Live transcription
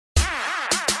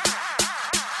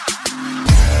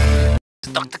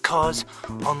Dr. Cars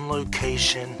on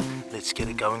location. Let's get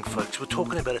it going, folks. We're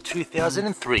talking about a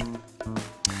 2003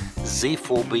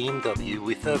 Z4 BMW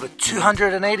with over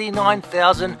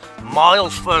 289,000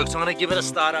 miles, folks. I'm going to give it a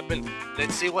start up and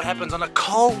let's see what happens on a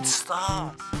cold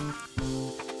start.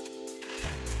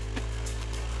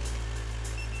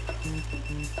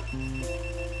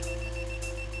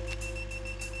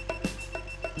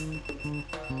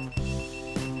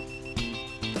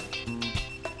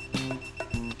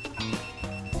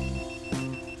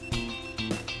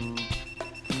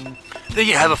 There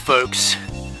you have it, folks.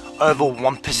 Over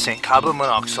 1% carbon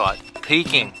monoxide,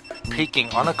 peaking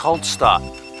on a cold start.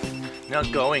 Now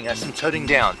going asymptoting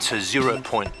down to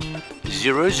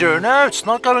 0.00. No, it's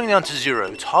not going down to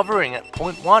 0. It's hovering at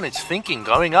 0.1. It's thinking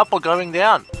going up or going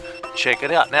down. Check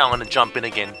it out. Now I'm going to jump in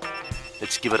again.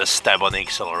 Let's give it a stab on the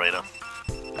accelerator.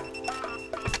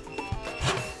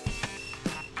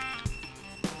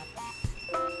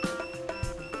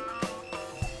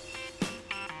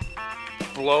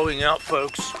 Blowing out,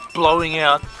 folks, blowing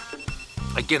out.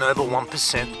 Again, over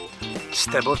 1%.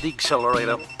 Stab on the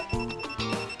accelerator.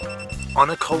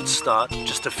 On a cold start,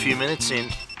 just a few minutes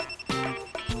in.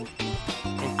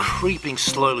 And creeping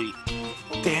slowly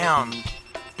down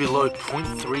below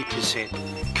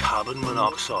 0.3% carbon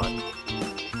monoxide.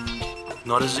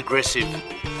 Not as aggressive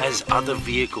as other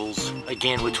vehicles.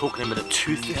 Again, we're talking about a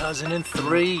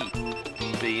 2003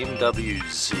 BMW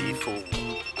Z4.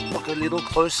 Look a little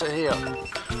closer here.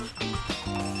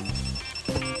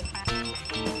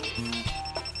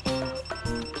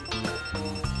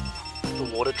 The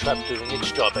water trap doing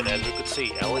its job, and as you can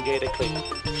see, alligator clip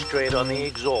straight on the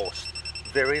exhaust.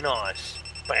 Very nice.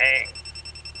 Bang.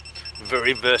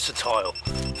 Very versatile.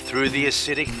 Through the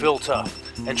acidic filter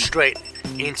and straight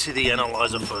into the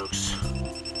analyzer, folks.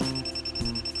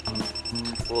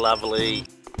 Lovely.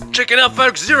 Check it out,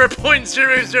 folks,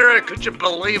 0.00, could you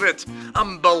believe it?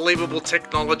 Unbelievable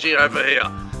technology over here.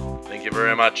 Thank you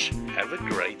very much. Have a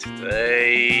great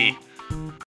day.